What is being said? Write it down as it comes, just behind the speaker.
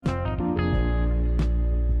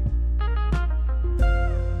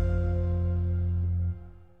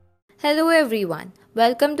Hello everyone,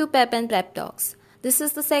 welcome to Pep and Prep Talks. This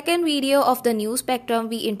is the second video of the new spectrum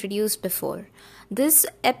we introduced before. This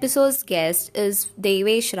episode's guest is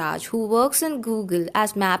Devesh Raj, who works in Google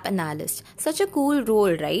as map analyst. Such a cool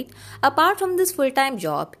role, right? Apart from this full-time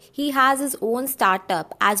job, he has his own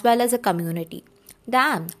startup as well as a community.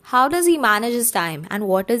 Damn, how does he manage his time and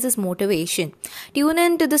what is his motivation? Tune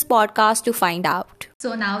in to this podcast to find out.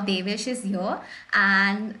 So now Devesh is here,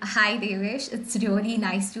 and hi Devesh, it's really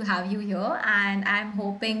nice to have you here, and I'm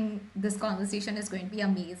hoping this conversation is going to be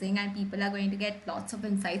amazing and people are going to get lots of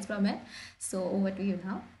insights from it. So over to you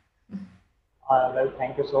now.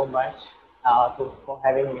 Thank you so much for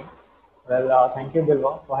having me. Thank you,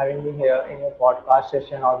 Bilwa, for having me here in your podcast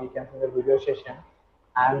session, or we can say the video session.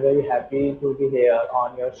 I'm very happy to be here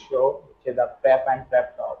on your show, which is the Prep and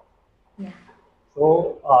Prep Talk. Yeah.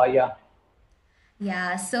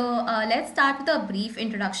 Yeah, Let's start with a brief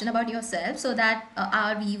introduction about yourself so that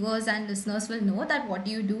our viewers and listeners will know that what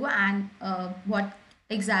do you do and what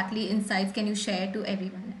exactly insights can you share to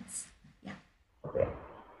everyone else. Yeah. okay.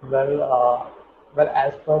 Well, uh,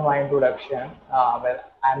 as per my introduction,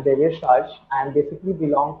 I'm Devesh Raj. I basically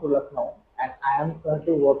belong to Lucknow, and I am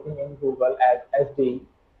currently working in Google as SD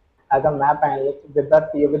as a map analyst with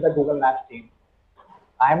the Google Maps team.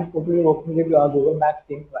 I'm totally working with Google Maps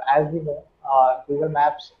team. As we know, Google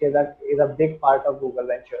Maps is a big part of Google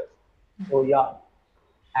Ventures. So yeah,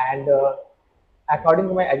 and according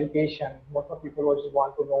to my education, most of people would just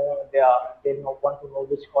want to know they don't want to know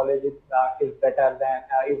which college is better than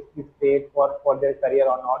is great for their career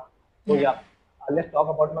or not. So Yeah. yeah, let's talk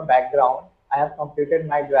about my background. I have completed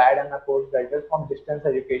my grad and my postgraduate from distance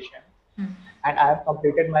education, Hmm. and I have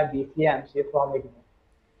completed my BCA MCA from IGNOU.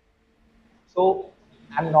 So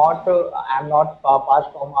I'm not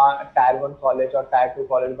passed from a tier one college or tier two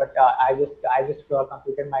college, but I just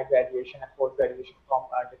completed my graduation and post graduation from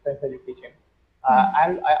distance education. Hmm.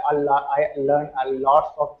 I learned a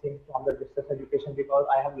lots of things from the distance education because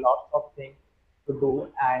I have lots of things to do,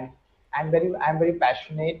 and I'm very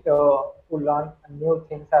passionate to learn new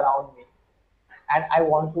things around me, and I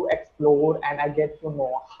want to explore and I get to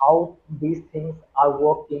know how these things are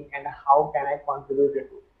working and how can I contribute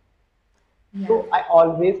it. Yeah. So I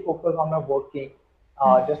always focus on my working,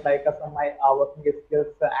 Hmm. just like some my working skills,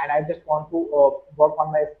 and I just want to work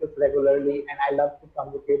on my skills regularly. And I love to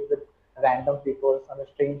communicate with random people, some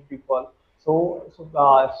strange people. So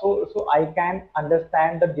I can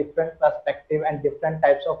understand the different perspective and different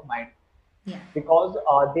types of mind Yeah. because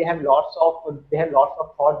they have lots of thoughts,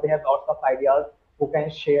 they have lots of ideas who can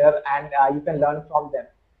share, and you can learn from them.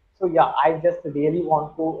 So yeah, I just really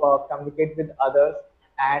want to communicate with others,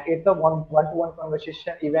 and it's a one-to-one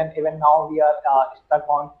conversation. Even now we are stuck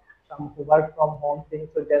on some work from home things,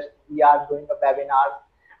 so just we are doing a webinars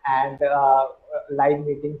and live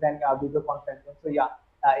meetings and video conferencing. So yeah,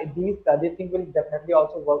 these things will definitely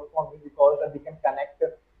also work for me because we can connect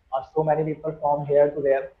so many people from here to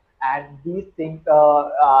there, and these things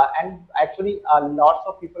and actually lots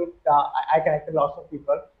of people I connected lots of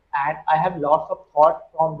people, and I have lots of thoughts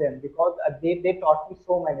from them because they taught me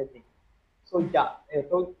so many things. So yeah,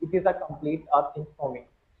 so it is a complete thing for me.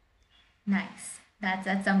 Nice.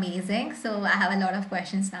 That's amazing. So I have a lot of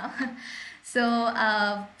questions now.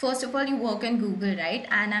 First of all, you work in Google, right?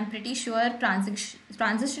 And I'm pretty sure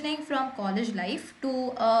transitioning from college life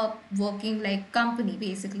to a working like company,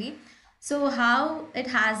 basically. So how it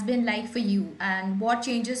has been like for you, and what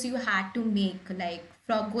changes you had to make, like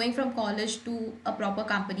from going from college to a proper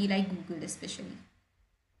company like Google, especially.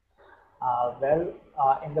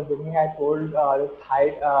 In the beginning, I told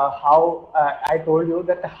how I told you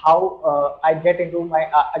that how I get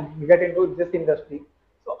into this industry.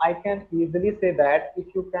 So I can easily say that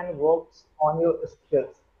if you can work on your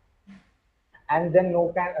skills, and then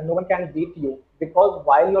no one can beat you, because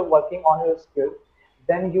while you're working on your skills,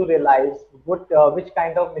 then you realize which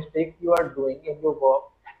kind of mistake you are doing in your work,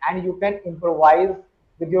 and you can improvise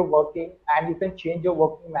with your working, and you can change your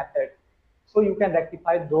working method, so you can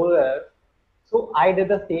rectify those errors. So I did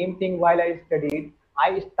the same thing while I studied.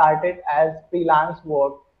 I started as freelance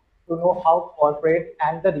work to know how corporate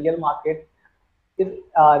and the real market is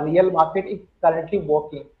currently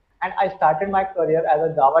working. And I started my career as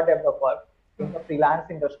a Java developer in the freelance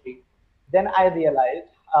industry. Then I realized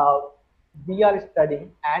we are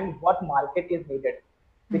studying and what market is needed.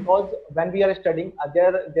 Because when we are studying,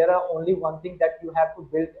 there are only one thing that you have to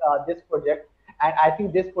build this project, and I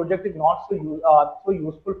think this project is not so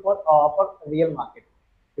useful for real market,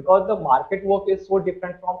 because the market work is so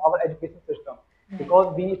different from our education system, Right.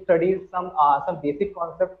 because we study some basic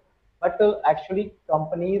concepts, but actually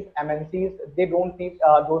companies MNCs, they don't need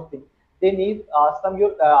those things. they need some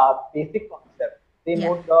your basic concept. Yeah.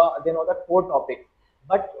 They know the core topics.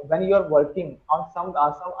 But when you are working on some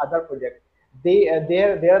other project,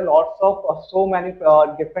 there are lots of so many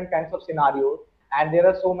different kinds of scenarios, and there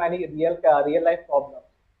are so many real life problems.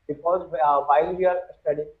 Because while we are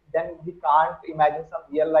studying, then we can't imagine some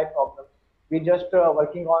real life problems. We just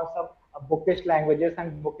working on some bookish languages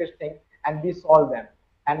and bookish things, and we solve them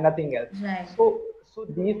and nothing else. Right. So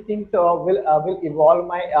these things will evolve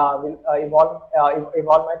my evolve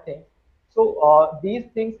my things. So these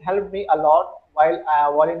things helped me a lot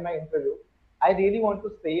while in my interview. I really want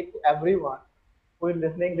to say to everyone who is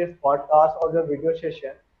listening this podcast or the video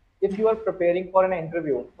session, if Yeah. you are preparing for an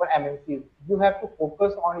interview for MNCs, you have to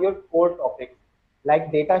focus on your core topics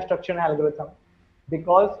like data structure and algorithm,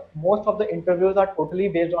 because most of the interviews are totally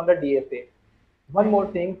based on the DSA. One Right. more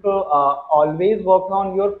thing, always work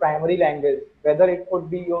on your primary language, whether it could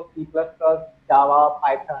be your C++, Java,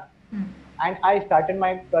 Python. Hmm. And I started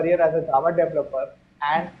my career as a Java developer,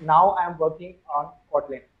 Yeah. and now I'm working on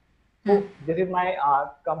Kotlin. Hmm. So this is my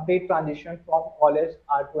complete transition from college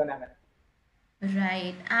to an ML.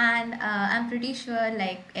 Right. And I'm pretty sure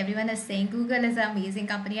like everyone is saying Google is an amazing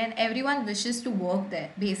company and everyone wishes to work there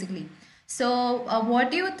basically. So, what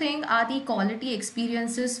do you think are the quality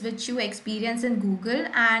experiences which you experience in Google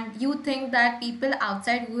and you think that people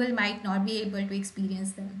outside Google might not be able to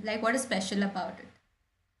experience them? Like, what is special about it?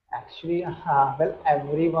 Actually, well,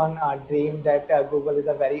 everyone dream that Google is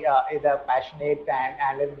a very is a passionate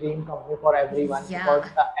and a dream company for everyone, Yeah,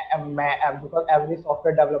 because every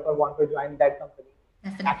software developer want to join that company.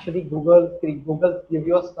 definitely. Actually, Google give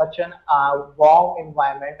you such an warm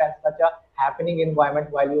environment and such a happening environment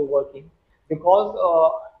while you're working, because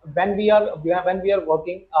when we are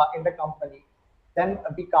working in the company, then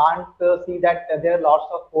we can't see that there are lots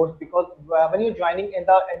of codes, because when you're joining in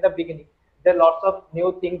the beginning, there are lots of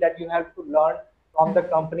new things that you have to learn from the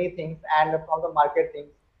company things and from the market things.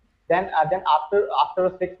 Then after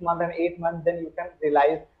 6 months and 8 months, then you can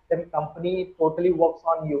realize then company totally works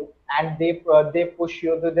on you, and they push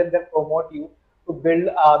you, they promote you to build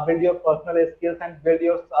your personal skills and build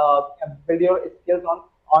your skills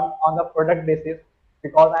on the product basis.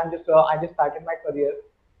 Because I just started my career.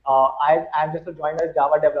 I'm just a joined as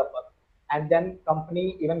Java developer, and then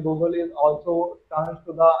company, even Google, is also turns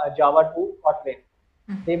to the Java to Kotlin.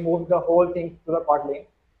 They moved the whole thing to the Kotlin.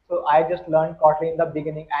 So I just learned Kotlin in the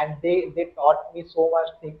beginning, and they taught me so much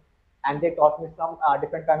things, and they taught me some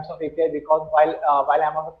different kinds of API, because while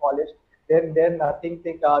I'm on the college, there no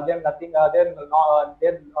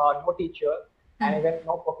teacher and even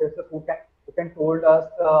no professor who can told us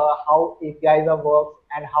how APIs are works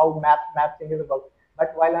and how map changes work.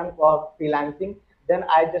 But while I'm freelancing, then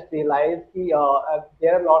I just realized there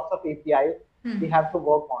are lots of APIs we Hmm. have to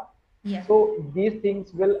work on. Yeah. So these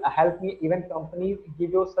things will help me. Even companies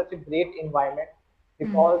give you such a great environment, Hmm.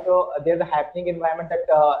 because there's a happening environment that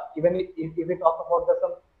even if we talk about the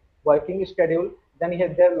some working schedule, then here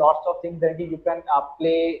there are lots of things that you can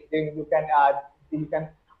play. Then you can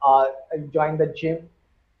uh, join the gym,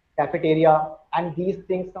 cafeteria, and these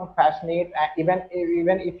things some fascinate. Even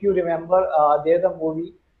if you remember, there's a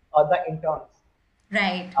movie, The Interns.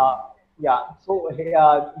 Right. uh, yeah, so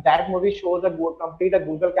that movie shows a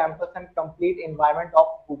Google campus and complete environment of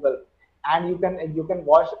Google, and you can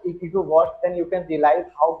watch. If you watch, then you can realize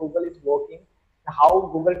how Google is working, how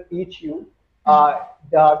Google teach you Hmm. uh,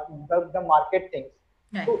 the market things.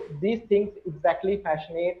 Right. So these things exactly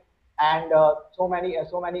fascinate, and so many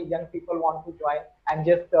young people want to join and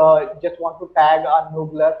just want to tag a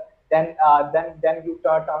Googler, then you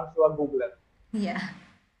turn to a Googler. Yeah.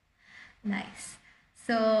 Nice.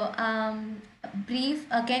 So, brief,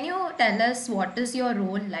 can you tell us what is your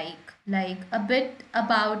role like? Like a bit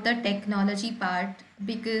about the technology part,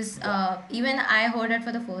 because Yeah. even I heard it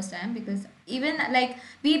for the first time, because even like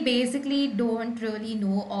we basically don't really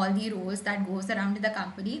know all the roles that goes around in the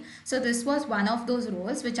company. So this was one of those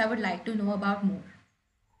roles which I would like to know about more.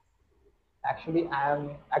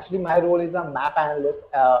 Actually my role is a map analyst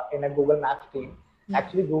in a Google Maps team. Yeah.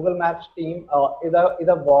 Actually, Google Maps team is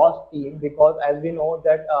a vast team, because as we know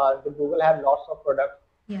that the Google have lots of products,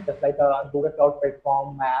 Yeah. just like Google Cloud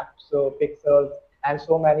Platform, Maps, Pixels, and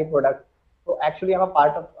so many products. So actually, I'm a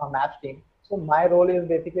part of a Maps team. So my role is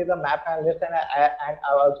basically the map analyst, and I'm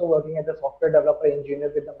also working as a software developer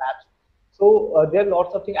engineer with the Maps. So there are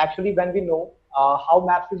lots of things. Actually, when we know how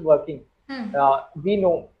Maps is working, Hmm. we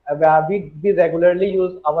know we regularly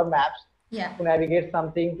use our maps Yeah. to navigate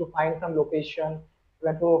something, to find some location,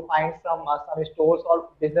 to find some stores or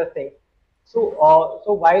business things. So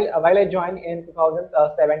while I joined in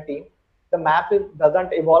 2017, the map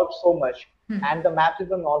doesn't evolve so much, Hmm. and the maps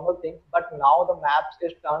is a normal thing. But now the maps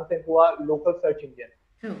is turns into a local search engine.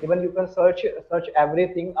 True. Even you can search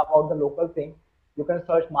everything about the local thing. You can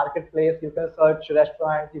search marketplace, you can search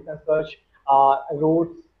restaurants, you can search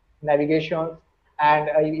routes, navigations, and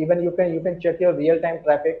even you can check your real time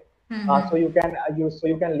traffic, Mm-hmm. so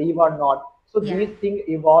you can leave or not. So Yeah. these things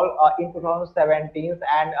evolve in 2017,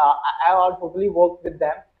 and I all totally worked with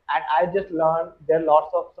them, and I just learned there are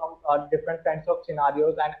lots of some different kinds of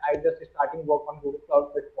scenarios, and I just starting work on Google Cloud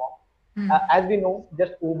Platform. Hmm. As we know,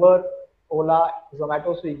 just Uber, Ola,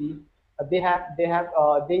 Zomato, Swiggy, they're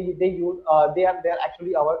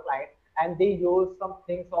actually our client, and they use some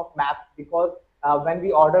things of maps, because when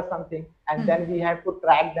we order something and Hmm. then we have to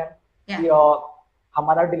track them Yeah. कि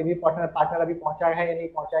हमारा delivery partner अभी पहुंचा है या नहीं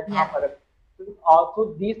पहुंचा है कहाँ Yeah. पर है. So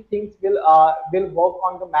these things will work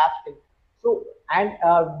on the map thing. So and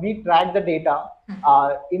we track the data.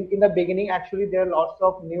 In the beginning, actually, there are lots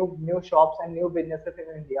of new shops and new businesses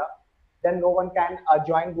in India. Then no one can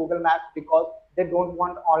join Google Maps because they don't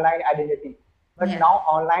want online identity. But Yeah. now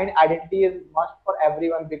online identity is must for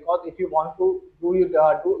everyone, because if you want to do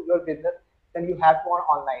your business, then you have to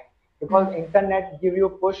online, because Hmm. internet give you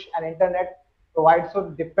push, and internet provides so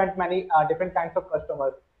different kinds of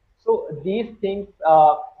customers. So these things,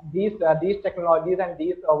 these technologies and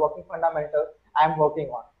these working fundamentals I'm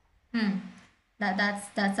working on. Hmm.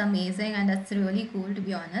 That's amazing and that's really cool to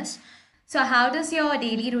be honest. So how does your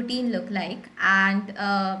daily routine look like and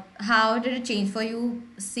how did it change for you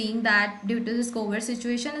seeing that due to this COVID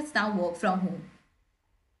situation it's now work from home?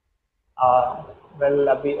 Uh,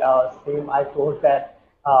 well, same. I told that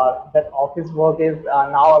that office work is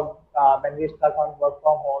now, when we stuck on work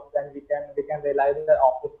from home, then we can realize that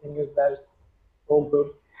office thing is best, so good,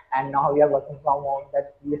 and now we are working from home.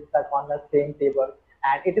 That we stuck on the same table,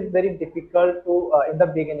 and it is very difficult to in the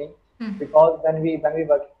beginning, Hmm. because when we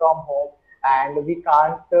work from home, and we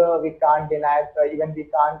can't deny it, even we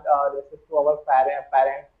can't resist to our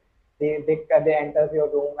parents. They enter your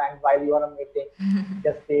room, and while you are in a meeting,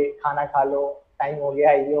 जैसे खाना खा लो, time हो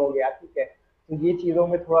गया, ये हो गया, ठीक है. तो ये चीज़ों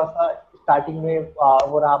में थोड़ा सा स्टार्टिंग में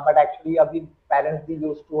वो रहा, बट एक्चुअली अभी पेरेंट्स भी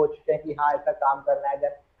यूज टू हो चुके हैं कि हाँ ऐसा काम करना है,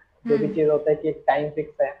 जब जो भी Hmm. चीज़ होता है कि एक टाइम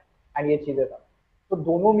फिक्स है, एंड ये चीज़ें था. तो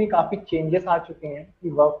दोनों में काफ़ी चेंजेस आ चुके हैं कि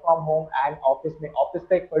work from home and office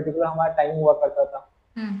का एक पर्टिकुलर हमारा टाइम हुआ करता था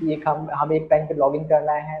Hmm. कि एक हम एक टाइम पे लॉग इन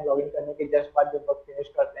करना है, लॉग इन करने के जस्ट बाद जब वर्क फिनिश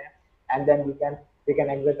करते हैं, and then we can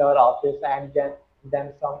exit our office, and then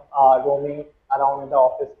some roaming around in the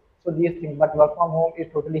office. So these things, but work from home is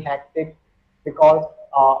totally hectic, because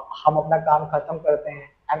हम अपना काम खत्म करते हैं,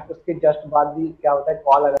 एंड उसके जस्ट बाद भी क्या होता है,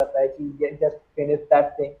 कॉल आ जाता है कि जस्ट फिनिश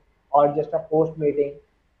दैट थिंग, और just a post meeting,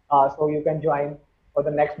 so you can join for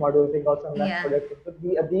the next module thing or some next Yeah. project thing. So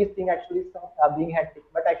these things actually some being hectic,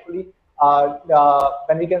 but actually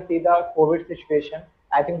when we can see the COVID situation,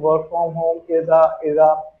 I think work from home is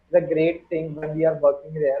a great thing when we are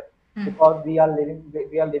working there, Hmm. because we are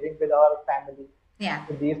living with our family. Yeah.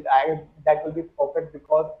 So that will be perfect,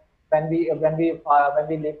 because when we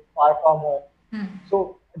live far from home, Hmm. so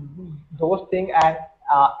those thing, and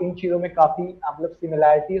इन चीज़ों में काफ़ी मतलब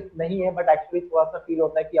similarities नहीं है, but actually थोड़ा सा feel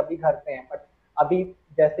होता है कि अभी घर पे हैं, बट अभी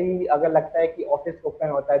जैसे ही अगर लगता है कि ऑफिस ओपन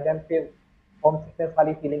होता है, देन फिर होम सिकनेस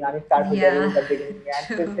वाली फीलिंग आनी स्टार्ट हो जाएगी इन Yeah. द बिगिनिंग,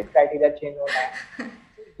 एंड फिर True. से क्राइटेरिया चेंज होना है.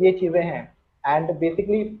 ये चीज़ें हैं. And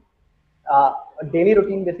basically daily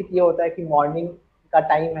routine basic ये होता है कि मॉर्निंग का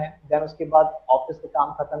टाइम है, देन उसके बाद ऑफिस का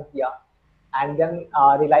काम खत्म किया, एंड देन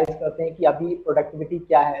रियलाइज करते हैं कि अभी प्रोडक्टिविटी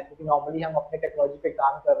क्या है, क्योंकि नॉर्मली हम अपने टेक्नोलॉजी पे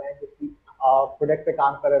काम कर रहे हैं, जिसकी प्रोडक्ट पे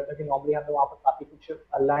काम कर रहे हैं, कि नॉर्मली हमें वहाँ पर काफ़ी कुछ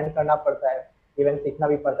लर्न करना पड़ता है, इवन सीखना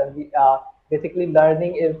भी पड़ता है. Basically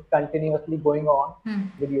learning is continuously going on Hmm.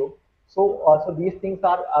 with you. So these things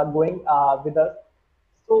are going with us.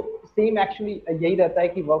 So same actually यही रहता है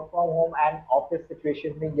कि work from home and office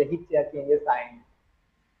situation में यही चेंजेस आए हैं.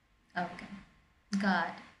 Okay.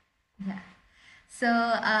 Got it. Yeah. So,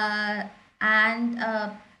 and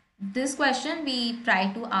this question we try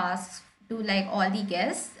to ask to like all the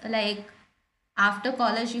guests, like after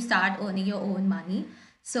college you start earning your own money.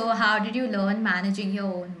 So, how did you learn managing your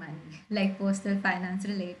own money, like personal finance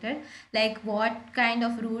related? Like, what kind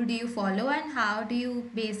of rule do you follow, and how do you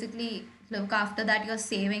basically look after that you're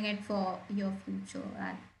saving it for your future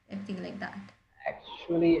and everything like that?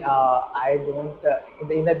 Actually, I don't.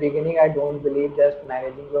 In the beginning, I don't believe just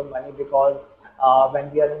managing your money, because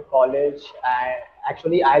when we are in college,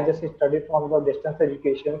 I just studied from the distance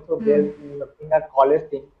education, so Hmm. there's nothing a college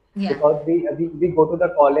thing, Yeah. because we go to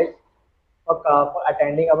the college for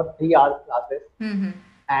attending our 3 hours classes, Hmm.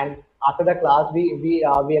 and after the class we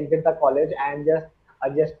exit the college, and just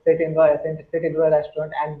just sit in the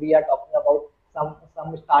restaurant, and we are talking about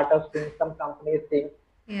some startup things, some companies things,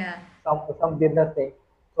 Yeah. some business thing.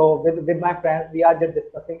 So with my friends, we are just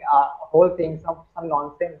discussing whole thing, some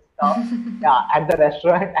nonsense stuff, yeah, at the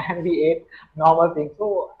restaurant, and we ate normal things.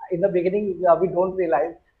 So in the beginning, we don't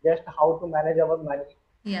realize just how to manage our money.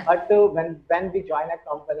 Yeah. But when we join a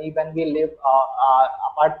company, when we live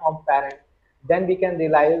apart from parents, then we can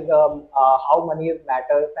realize how money is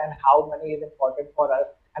matters and how money is important for us,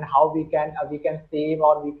 and how we can save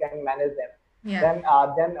or we can manage them. Yeah.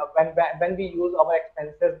 Then when we use our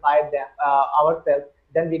expenses by them ourselves,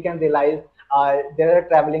 then we can realize there are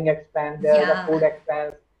traveling expense, there is a Yeah. food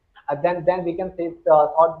expense. Then we can say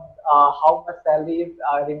thought how much salary is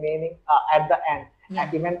remaining at the end. And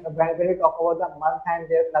Yeah. even when we talk about the month and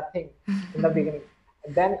there's nothing in the beginning,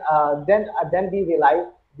 then we realize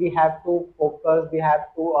we have to focus, we have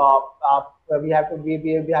to we have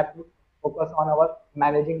to focus on our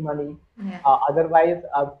managing money. Yeah.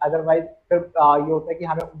 Otherwise फिर ये होता है कि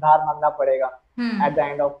हमें उधार मांगना पड़ेगा Hmm. At the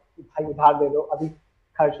end of, भाई उधार दे दो, अभी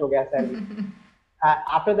खर्च हो गया salary.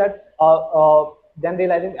 After that, then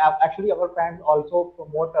realizing actually our friends also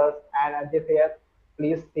promote us, and they say us,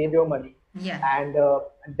 please save your money, Yeah. and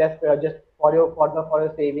just for your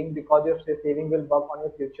saving, because your saving will work on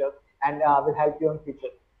your future, and will help you in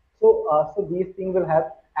future. So these things will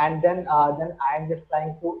help, and then I am just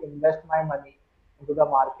trying to invest my money into the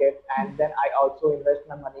market, and then I also invest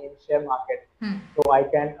my money in share market. Hmm. So I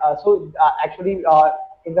can actually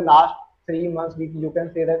in the last 3 months, you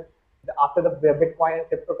can say that after the Bitcoin and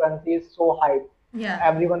cryptocurrency is so high, Yeah.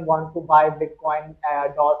 everyone wants to buy Bitcoin,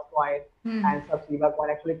 Dogecoin, Hmm. and Shiba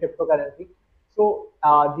coin, actually cryptocurrency. So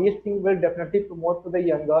these things will definitely promote to the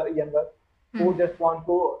younger Hmm. who just want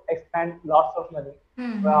to expend lots of money,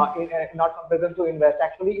 Hmm. Hmm. not comparison to invest.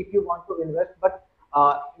 Actually, if you want to invest, but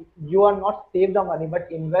you are not save the money,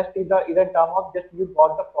 but invest in the term of just you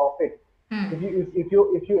got the profit. Hmm. If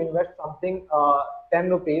you invest something 10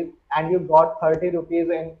 rupees, and you got 30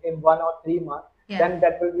 rupees in 1 or 3 months, Yeah. then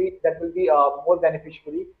that will be more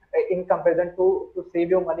beneficiary in comparison to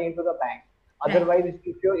save your money into the bank. Right. Otherwise,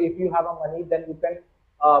 if you have a money, then you can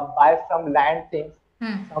buy some land things,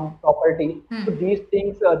 Hmm. some property. So Hmm. these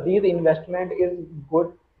things, these investment is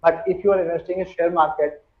good. But if you are investing in share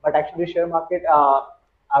market, but actually share market,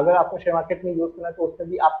 अगर आपको share market में use करना है, तो उसमें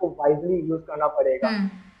भी आपको wisely use करना पड़ेगा.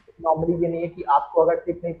 Hmm. नॉर्मली ये नहीं है कि आपको अगर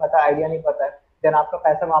टिप नहीं पता, आइडिया नहीं पता है, देन आपका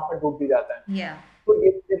पैसा वहां पर डूब भी जाता है. Yeah. तो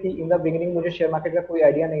ये चीज़ें थी. इन द बिगिनिंग मुझे शेयर मार्केट का कोई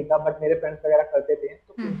आइडिया नहीं था, बट मेरे फ्रेंड्स वगैरह करते थे,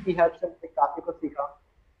 तो Hmm. उनकी हेल्प से मुझे काफी कुछ सीखा.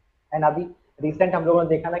 एंड अभी रिसेंट हम लोगों ने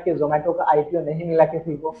देखा ना कि जोमेटो का आईपीओ नहीं मिला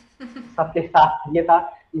किसी को. सबके साथ ये था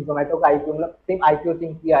कि जोमेटो का आईपीओ, मतलब सेम आईपीओ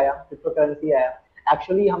थिंग की आया, क्रिप्टो करेंसी आया.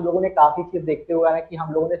 एक्चुअली हम लोगों ने काफी चीज देखते हुए ना कि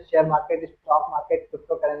हम लोगों ने share market, stock market,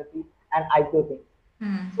 crypto currency and IPO thing.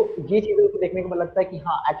 Hmm. तो ये चीजें को देखने को मुझे लगता है कि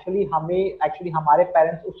हाँ, एक्चुअली हमारे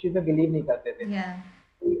पेरेंट्स उस चीज में बिलीव नहीं करते थे. Yeah.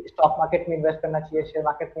 स्टॉक मार्केट में इन्वेस्ट करना चाहिए, शेयर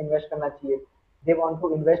मार्केट में इन्वेस्ट करना चाहिए. दे want to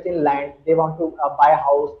invest in land, they want to buy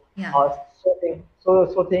house, Yeah. और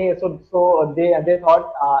so they thought,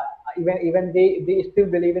 even they still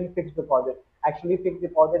believe in fixed deposit. Actually, fixed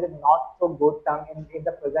deposit is not so good term in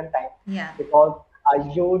the present time, Yeah. because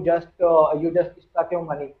you just stuck your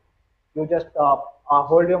money, you just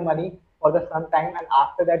hold your money for the some time, and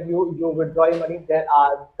after that you withdraw your money. There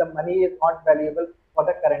the money is not valuable for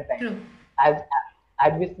the current time. True.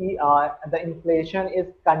 As we see, the inflation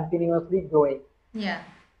is continuously growing, Yeah.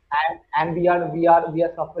 and we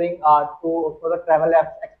are suffering to for the travel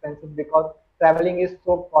expenses, because traveling is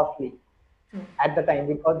so costly True. at the time,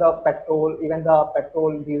 because the petrol, even the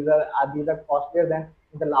petrol, these are costlier than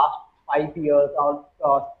in the last 5 years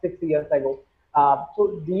or 6 years ago. So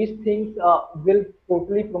these things will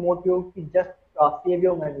totally promote you to just save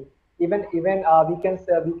your money. Even we can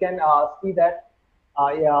see that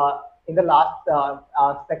yeah, in the last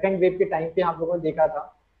second wave के time पे हम लोगों ने देखा था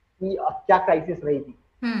कि क्या crisis रही थी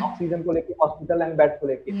Hmm. ऑक्सीजन को लेके, हॉस्पिटल एंड बेड को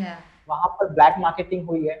लेके. Yeah. वहां पर ब्लैक मार्केटिंग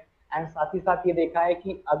हुई है. एंड साथ ही साथ ये देखा है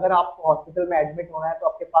कि अगर आपको हॉस्पिटल में एडमिट होना है, तो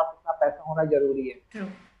आपके पास इतना पैसा होना जरूरी है. True.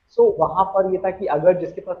 सो वहां पर ये था कि अगर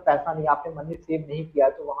जिसके पास पैसा नहीं, आपने मनी सेव नहीं किया,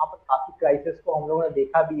 तो वहां पर काफी क्राइसिस को हम लोगों ने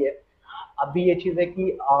देखा भी है. अभी ये चीज है कि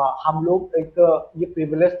हम लोग एक ये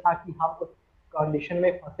प्रिविलेज था कि हम उस कंडीशन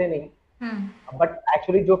में फंसे नहीं. Hmm. बट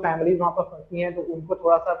एक्चुअली जो फैमिलीज वहां पर फंसी हैं, तो उनको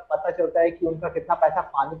थोड़ा सा पता चलता है कि उनका कितना पैसा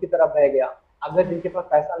पानी की तरह बह गया. अगर जिनके पास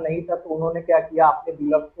पैसा नहीं था, तो उन्होंने क्या किया, अपने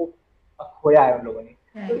बिलव को खोया है उन लोगों ने.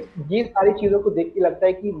 तो Right. ये सारी चीजों को देख के लगता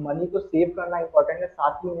है कि मनी को सेव करना इंपॉर्टेंट है,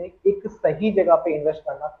 साथ ही में एक सही जगह पे इन्वेस्ट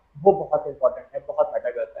करना वो बहुत इंपॉर्टेंट है, बहुत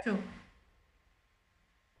मैटर करता है. True.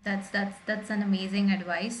 That's an amazing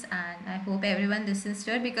advice, and I hope everyone listens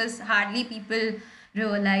to it because hardly people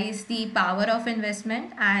realize the power of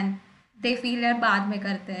investment and they feel यार बाद में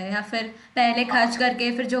करते हैं या फिर पहले खर्च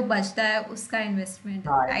करके फिर जो बचता है उसका इन्वेस्टमेंट.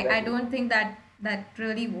 हाँ, I exactly. don't think that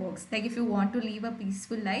really works. Like if you want to live a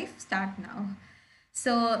peaceful life, start now.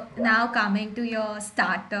 So या now coming to your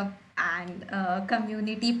startup and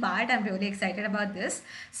community part, I'm really excited about this.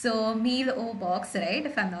 So Meal O Box, right?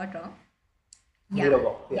 If I'm not wrong. Yeah, मीरो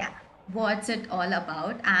box, या yeah. What's it all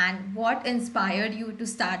about and what inspired you to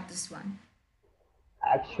start this one?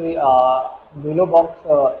 actually, Milo Box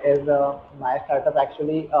is my startup.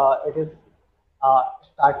 Actually, it is uh,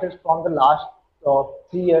 started from the last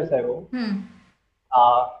 3 years ago. Hmm.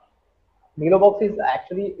 Uh, Milobox is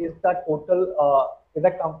actually is the total is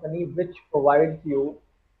a company which provides you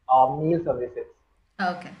meal services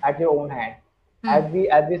Okay. at your own hand. Hmm. As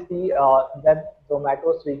we see that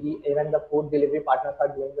Zomato, Swiggy, even the food delivery partners are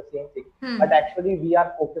doing the same thing. But Hmm. actually, we are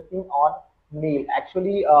focusing on meal.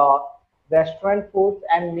 Actually, restaurant foods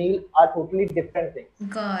and meal are totally different things.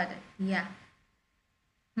 Got it. Yeah.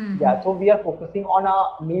 Hmm. Hmm. Yeah, so we are focusing on our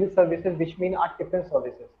meal services, which mean our tiffin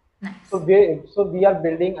services. So Nice. we are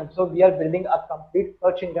building a complete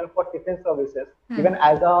search engine for tiffin services. Hmm. Even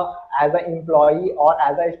as an employee or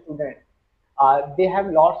as a student, they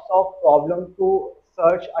have lots of problem to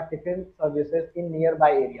search a tiffin services in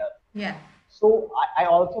nearby areas. Yeah. So I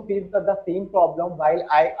also faced the same problem while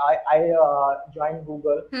I joined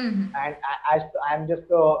Google, Hmm. Hmm. and I am just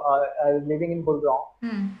living in Gurgaon.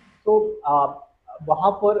 Hmm. तो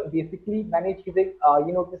वहाँ पर basically मैंने चीज़ें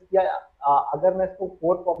ये notice किया. अगर मैं इसको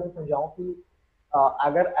कोर प्रॉब्लम समझाऊं कि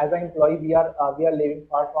अगर as a employee we are living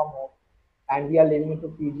far from home and we are living in to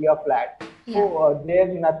PG और flat, Yeah. So there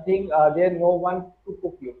nothing, there no one to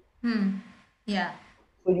cook you. Hmm. Yeah.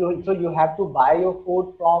 So you have to buy your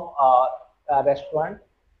food from a restaurant,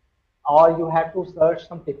 or you have to search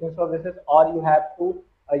some tiffin services, or you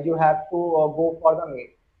have to go for the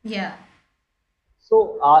meal. Yeah. So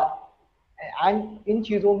and इन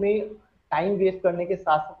चीज़ों में time waste करने के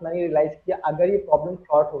साथ साथ मैंने realise किया अगर ये प्रॉब्लम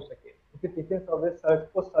सॉर्ट हो सके, क्योंकि टिफिन सर्विस सर्च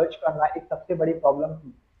को सर्च करना एक सबसे बड़ी प्रॉब्लम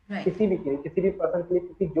थी Right. किसी भी पर्सन के लिए,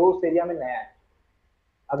 क्योंकि जो उस एरिया में नया है.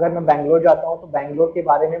 अगर मैं बैंगलोर जाता हूँ तो बैंगलोर के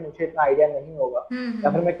बारे में मुझे इतना आइडिया नहीं होगा, Hmm. या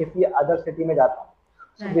Hmm. फिर मैं किसी अदर सिटी में जाता हूँ.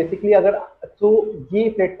 सो Right. बेसिकली अगर तो ये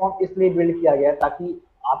प्लेटफॉर्म इसलिए बिल्ड किया गया है ताकि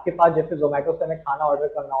आपके पास जैसे जोमेटो से हमें खाना ऑर्डर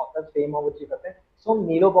करना होता है, सेम हो वो चीज करते हैं. सो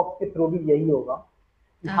मीलो बॉक्स के थ्रू भी यही होगा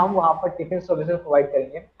कि हम Okay. वहाँ पर टिफिन सर्विसेज प्रोवाइड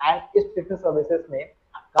करेंगे. एंड इस टिफिन सर्विसेज में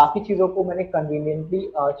काफी चीजों को मैंने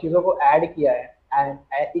कन्वीनियंटली चीजों को ऐड किया है, एंड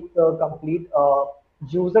एक complete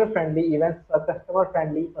user friendly even customer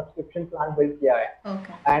friendly subscription plan build किया है.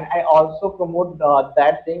 Okay. And I also promote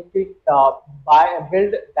that thing to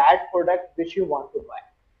build that product which you want to buy.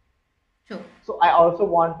 True. So I also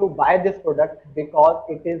want to buy this product because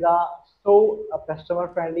it is customer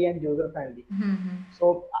friendly and user friendly. Hmm. Hmm.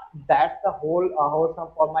 So that's the whole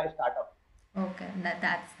sum for my startup. Okay.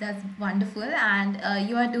 That's wonderful. And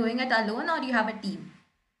you are doing it alone or you have a team?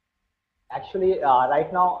 Actually,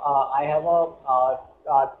 right now I have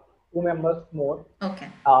two members more, Okay.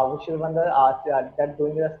 which is one that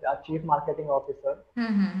doing the chief marketing officer Hmm.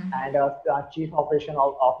 Hmm. Hmm. and chief operation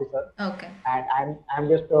officer, Okay. and I'm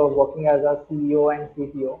just working as a CEO and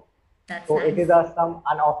CTO. That's So it is nice. some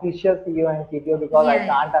unofficial CEO and CTO because I Yeah.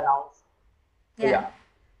 Yeah. can't announce. So Yeah. yeah,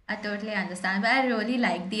 I totally understand, but I really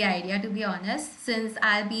like the idea to be honest, since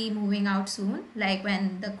I'll be moving out soon, like when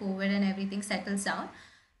the COVID and everything settles down.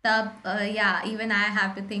 Yeah, even I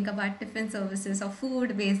have to think about tiffin services or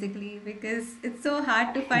food basically because it's so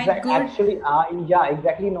hard to find exact good. actually yeah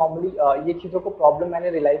exactly. Normally ये चीज़ों को problem मैंने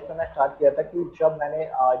realise करना start किया था कि जब मैंने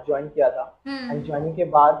ज्वाइन किया था, एंड Hmm. ज्वाइनिंग के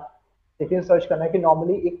बाद टिफिन सर्च करना कि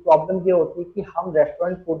नॉर्मली एक प्रॉब्लम ये होती है कि हम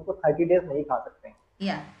रेस्टोरेंट फूड को 30 डेज नहीं खा सकते हैं,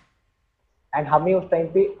 Yeah. एंड हमें उस टाइम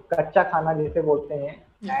पे कच्चा खाना जिसे बोलते हैं,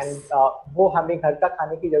 एंड Yes. वो हमें घर का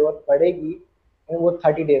खाने की जरूरत पड़ेगी वो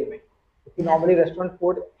 30 डेज में, क्योंकि Yeah. Normally restaurant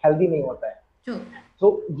food healthy नहीं होता है. True. तो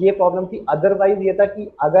ये प्रॉब्लम थी. अदरवाइज ये था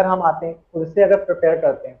कि अगर हम आते हैं खुद से अगर प्रिपेयर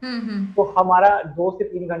करते हैं Hmm. Hmm. तो हमारा 2 से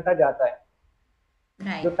 3 घंटा जाता है जो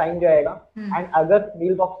Right. टाइम जाएगा. Hmm. एंड अगर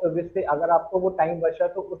मील बॉक्स सर्विस से अगर आपको वो टाइम बचा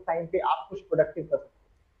तो उस टाइम पे आप कुछ प्रोडक्टिव कर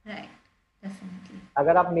सकते Right. Definitely. हैं.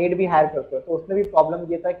 अगर आप मेड भी हायर करते हो तो उसमें भी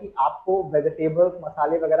प्रॉब्लम ये था कि आपको वेजिटेबल्स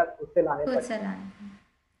मसाले वगैरह खुद से लाने Food पड़ते. salon.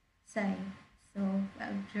 Sorry. So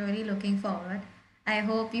I'm really looking forward. I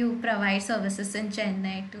hope you provide services in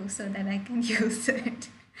Chennai too so that I can use it.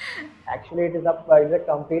 Actually, it is a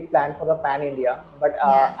complete plan for the pan India, but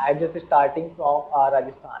Yeah. I'm just starting from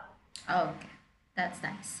Rajasthan. Okay, that's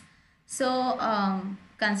nice. So,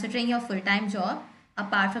 considering your full-time job,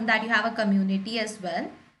 apart from that, you have a community as well,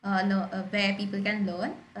 where people can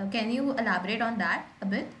learn. Can you elaborate on that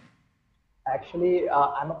a bit? Actually,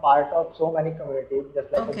 I'm a part of so many communities,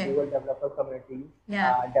 just like a Okay. Google developer community,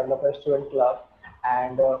 Yeah. developer student club,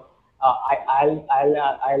 and I'm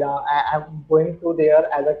going to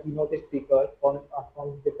there as a keynote speaker from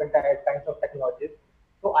different kinds of technologies.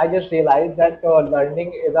 So I just realized that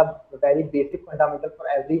learning is a very basic fundamental for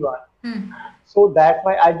everyone. Hmm. So that's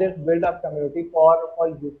why I just build a community for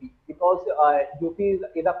UP, because UP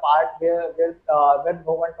is a part where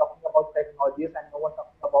no one talking about technologies and no one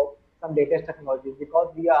talking about some latest technologies,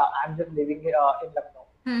 because we are I'm just living here in Lucknow.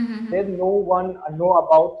 Hmm. Hmm, hmm. There's no one know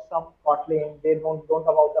about some Kotlin. They don't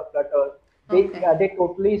about the Flutter. Okay. They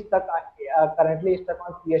totally stuck currently stuck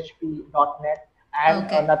on PHP, .NET, and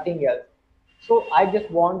Okay. nothing else. So I just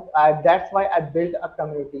want that's why I built a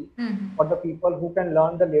community Hmm. for the people who can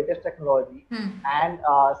learn the latest technology, Hmm. and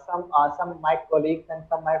some of my colleagues and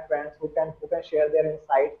some of my friends who can share their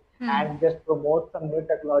insights Hmm. and just promote some new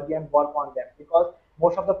technology and work on them, because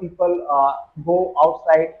most of the people go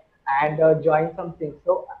outside and join something.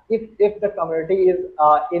 So if the community is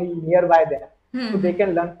in nearby them, Hmm. so they Hmm.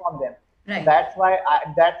 can learn from them. So Right. that's why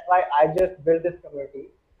I just built this community.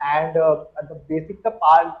 And the basic the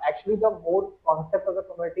part actually the more concept of the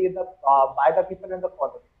community is the by the people and the for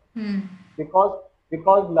the people, Hmm.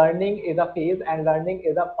 because learning is a phase and learning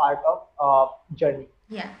is a part of journey.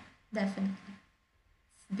 Yeah, definitely.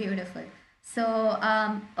 Beautiful. So,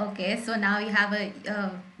 okay, so now you have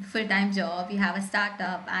a full-time job, you have a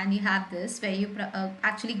startup, and you have this where you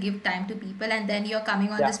actually give time to people, and then you're coming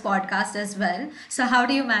on Yeah. this podcast as well. So, how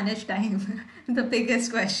do you manage time? The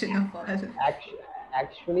biggest question of all. Actually,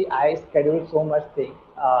 actually, I schedule so much things.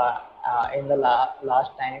 In the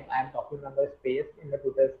last time, I'm talking on the space in the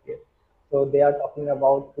Twitter space. So they are talking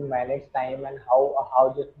about to manage time and how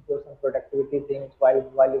just do some productivity things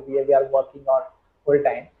while we are working on full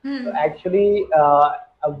time. So Hmm. actually,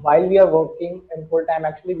 while we are working in full time,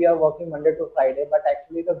 actually we are working Monday to Friday. But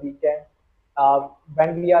actually, the weekend,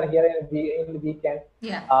 when we are here in the weekend,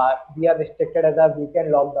 Yeah. we are restricted as a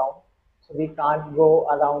weekend lockdown, so we can't go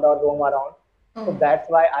around or roam around. So Oh. that's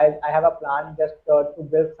why I have a plan just to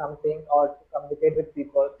build something or to communicate with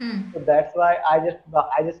people. Hmm. So that's why I just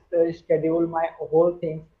schedule my whole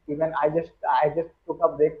things. Even I just took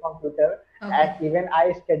a break from Twitter, and Okay. even I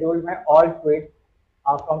scheduled my all tweets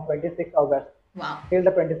from 26th August Wow. till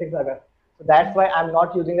the 26th August. So that's why I'm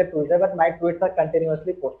not using the Twitter, but my tweets are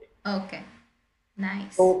continuously posting. Okay.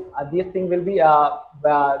 Nice. So these things will be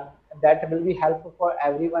that will be helpful for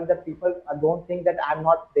everyone. That people don't think that I'm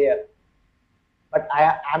not there, but I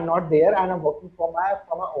am not there and I'm working for my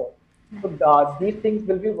own. So these things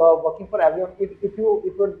will be working for everyone. If you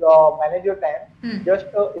manage your time, Hmm. just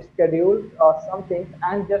schedule some things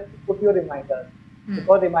and just put your reminders, Hmm.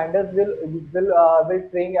 because reminders will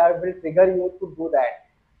trigger you to do that.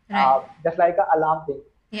 Right. Just like a alarm thing.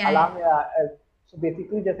 Yeah, yeah. Alarm so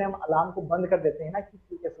basically जैसे हम alarm को बंद कर देते हैं ना कि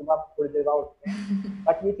ठीक है सुबह थोड़ी देर बाद उठते हैं,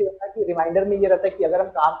 बट ये चीज होता है कि रिमाइंडर में ये रहता है कि अगर हम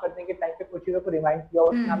काम करने के टाइम पे कुछ चीजों को रिमाइंड किया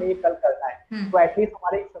और कि Hmm. हमें ये कल करना है, Hmm. तो एटलीस्ट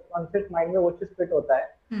हमारे सबकॉन्शियस माइंड में वो चीज फिट होता है,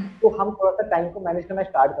 Hmm. तो हम थोड़ा सा टाइम को मैनेज करना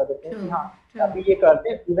स्टार्ट कर देते हैं कि True. हाँ True. अभी ये करते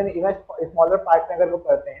हैं। इवन इवन स्मॉलर पार्ट में अगर वो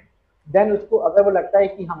करते हैं, देन उसको अगर वो लगता है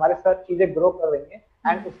कि हमारे साथ चीजें ग्रो कर रही हैं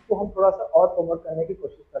Hmm. एंड उसको हम थोड़ा सा और प्रमोट करने की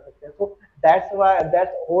कोशिश कर सकते हैं। So that's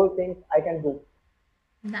whole things I can do.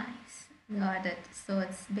 Nice. Got it. So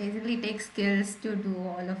it's basically takes skills to do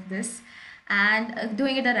all of this and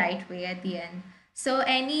doing it the right way at the end. So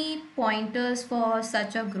any pointers for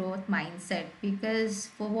such a growth mindset? Because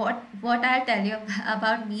for what I'll tell you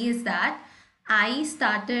about me is that I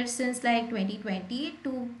started since like 2020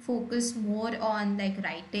 to focus more on like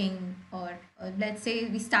writing or let's say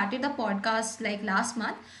we started the podcast like last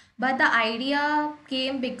month, but the idea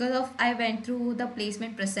came because of I went through the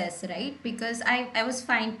placement process, right? Because I was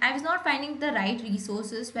not finding the right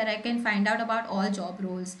resources where I can find out about all job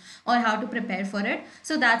roles or how to prepare for it.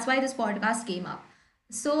 So that's why this podcast came up.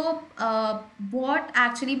 So, what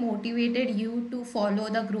actually motivated you to follow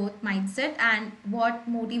the growth mindset and what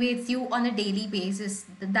motivates you on a daily basis?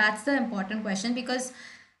 That's the important question because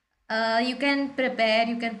you can prepare,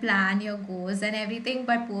 you can plan your goals and everything,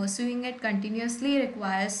 but pursuing it continuously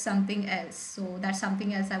requires something else. So, that's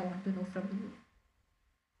something else I want to know from you.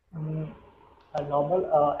 Mm,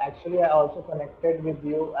 Normal. Actually, I also connected with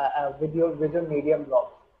you with your Medium blog.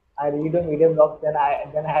 I read your Medium blog, then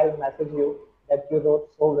I'll message you that you wrote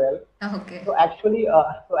so well. Okay. So actually,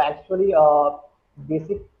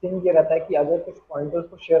 basic thing ये रहता है कि अगर कुछ pointers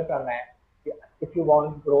को share करना है, if you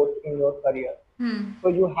want growth in your career, Hmm. so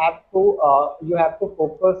you have to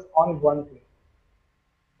focus on one thing.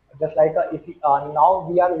 Just like if you, now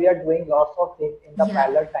we are doing lots of things in the Yeah.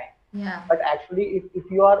 parallel time. Yeah. But actually,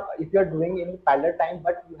 if you are doing in parallel time,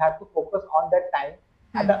 but you have to focus on that time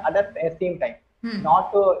Hmm. at the same time, Hmm.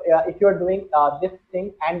 not if you are doing this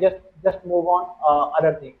thing and just move on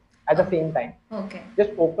other things at the Oh, same time. okay.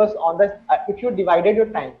 Just focus on the if you divided your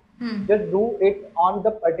time, Hmm. just do it on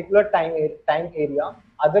the particular time area.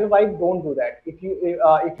 Otherwise, don't do that. If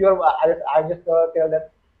you are I just tell that,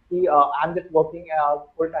 see, I'm just working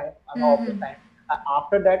full time on the Hmm. office Hmm. time.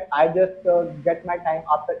 After that, I just get my time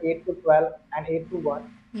after 8 to 12 and 8 to 1.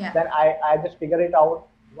 Yeah. Then I just figure it out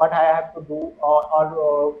what I have to do, or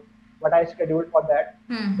what I scheduled for that.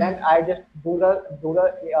 Hmm. Hmm. Then I just do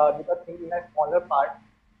the thing in a smaller part.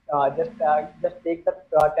 Just take the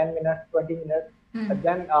 10 minutes, 20 minutes. Hmm.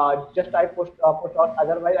 Then just I push out.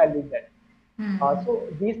 Otherwise, I leave that. Hmm. Hmm. So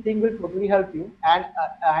these things will totally help you. And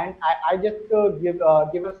I just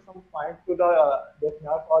give us some points to the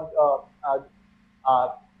listeners, or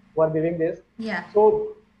who are giving this. Yeah.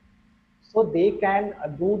 So they can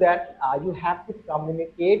do that. You have to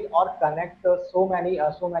communicate or connect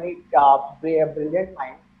brilliant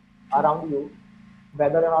minds True. around you,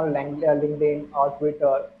 whether on LinkedIn or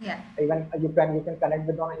Twitter. Yeah. Even you can connect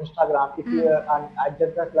with on Instagram. If you Hmm. and I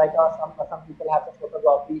just like some people have the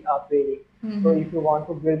photography craving. Hmm. So Hmm. if you want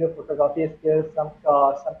to build your photography skills, some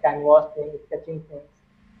canvas things, sketching things,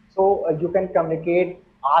 so you can communicate,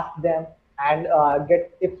 ask them, and get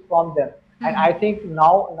tips from them. And Hmm. I think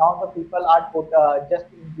now the people are just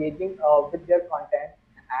engaging with their content,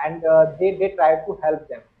 and they try to help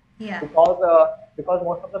them, Yeah. because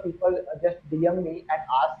most of the people just DM me and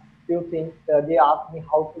ask few things. They ask me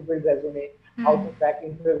how to build resume, how Hmm. to crack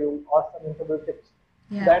interview, or some interview tips.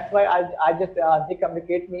 So Yeah. that's why I just they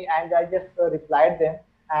communicate me, and I just replied them,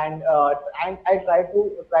 and I try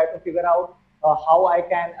to figure out how I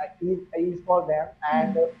can ease for them.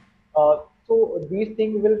 And Hmm. so these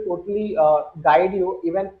things will totally guide you.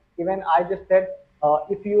 Even I just said,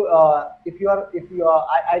 if you are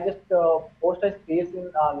I just post a space in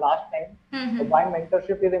last time, Hmm. Hmm. why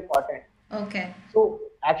mentorship is important. Okay. So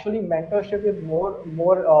actually, mentorship is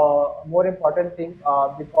more important thing,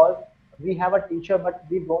 because we have a teacher, but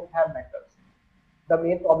we don't have mentors. The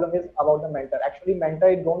main problem is about the mentor. Actually,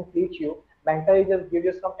 mentor it don't teach you. Mentor it just give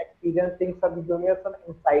you some experience things, some give you some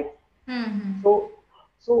insights. Hmm. Hmm.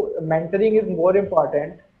 So mentoring is more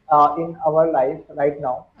important in our life right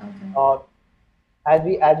now. Okay. Uh, as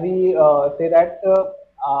we say that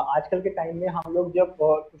आजकल के time में हम लोग जब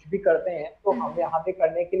कुछ भी करते हैं, तो Hmm. हम यहाँ पे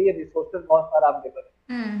करने के लिए रिसोर्सेज बहुत सारा अवेलेबल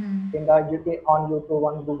Hmm. Hmm. है in the on YouTube,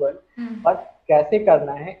 on Google. Hmm. But कैसे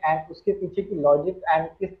करना है एंड उसके पीछे की लॉजिक एंड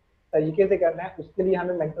किस तरीके से करना है, उसके लिए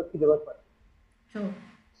हमें मेंटर की जरूरत पड़ती है. True.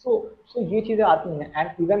 सो ये चीजें आती हैं.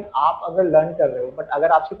 एंड इवन आप अगर लर्न कर रहे हो, बट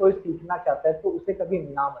अगर आपसे कोई सीखना चाहता है, तो उसे कभी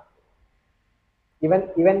ना मत. इवन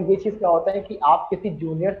इवन ये चीज क्या होता है कि आप किसी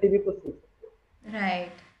जूनियर से भी कुछ सीख सकते हो.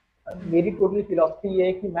 Right. मेरी टोटली फिलॉसफी ये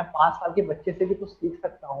है कि मैं 5 साल के बच्चे से भी कुछ सीख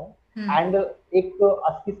सकता हूँ, Hmm. एंड एक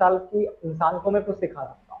 80 साल की इंसान को मैं कुछ सिखा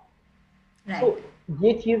सकता हूँ. तो Right.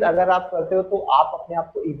 ये चीज अगर आप करते हो, तो आप अपने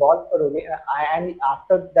आप को इवॉल्व करोगे. And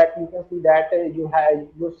after that you can see that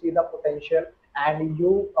you see the potential, and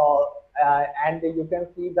you can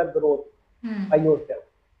see the growth Hmm. By yourself.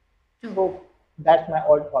 True. So that's my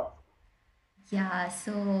old thoughts. Yeah,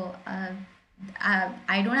 so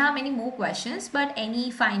I don't have any more questions, but any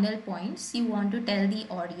final points you want to tell the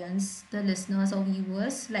audience, the listeners or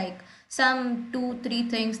viewers, like some two, three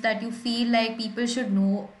things that you feel like people should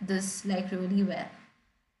know this like really well.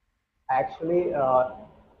 Actually,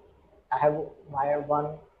 I have my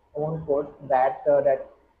one own quote that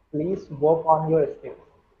please work on your skills,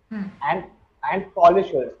 Hmm. and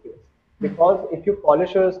polish your skills, Hmm. because if you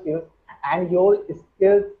polish your skills, and your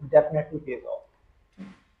skills definitely pays off.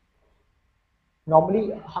 Normally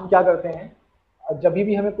हम क्या करते हैं, जब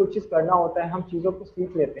भी हमें कुछ चीज़ करना होता है, हम चीज़ों को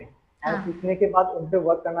सीख लेते हैं, एंड Ah, सीखने के बाद उन पे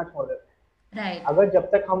वर्क करना छोड़ देते हैं. right. अगर जब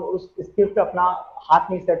तक हम उस स्किल पे अपना हाथ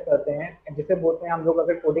नहीं सेट करते हैं, जिसे बोलते हैं हम लोग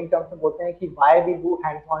अगर कोडिंग टर्म्स में बोलते हैं कि why we do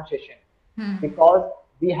hands on session, Hmm. because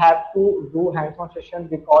we have to do hands-on session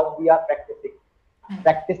because we are practicing. Right.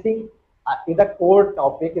 Practicing is a core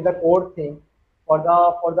topic, is a core thing for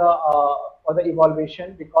the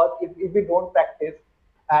evaluation. Because if we don't practice,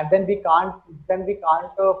 then we can't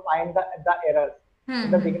find the errors. In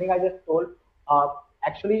Hmm. the Hmm. beginning, I just told,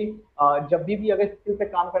 actually जब भी अगर skill पे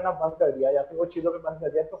काम करना बंद कर दिया, या फिर वो चीज़ों पे बंद कर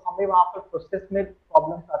दिया, तो हमें वहाँ पर प्रोसेस में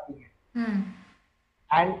प्रॉब्लम्स आती हैं. Hmm.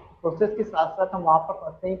 एंड प्रोसेस के साथ साथ हम वहाँ पर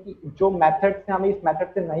फंसते हैं कि जो मेथड से हमें इस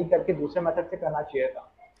मेथड से नहीं करके दूसरे मेथड से करना चाहिए था,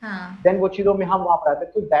 Ah, देन वो चीज़ों में हम वहाँ पर आते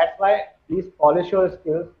हैं. तो that's why please polish your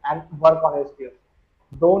skills and work on your skills.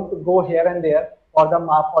 Don't go here and there for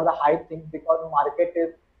the hype things, because market is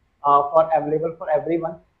for available for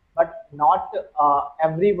everyone. but not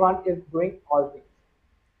everyone is doing all things.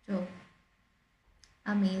 True.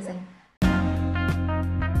 Amazing.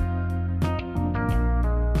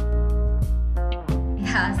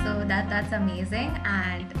 Yeah, so that's amazing,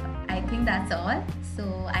 and I think that's all.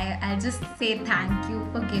 So I'll just say thank you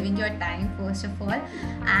for giving your time first of all.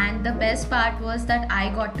 And the best part was that I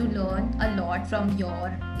got to learn a lot from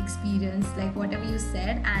your experience, like whatever you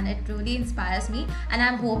said, and it really inspires me. And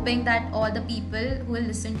I'm hoping that all the people who will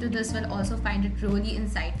listen to this will also find it really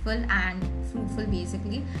insightful and fruitful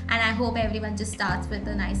basically. And I hope everyone just starts with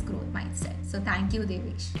a nice growth mindset. So thank you,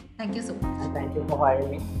 Devesh. Thank you so much. And thank you for having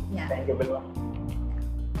me. Yeah. Thank you, Bilwa.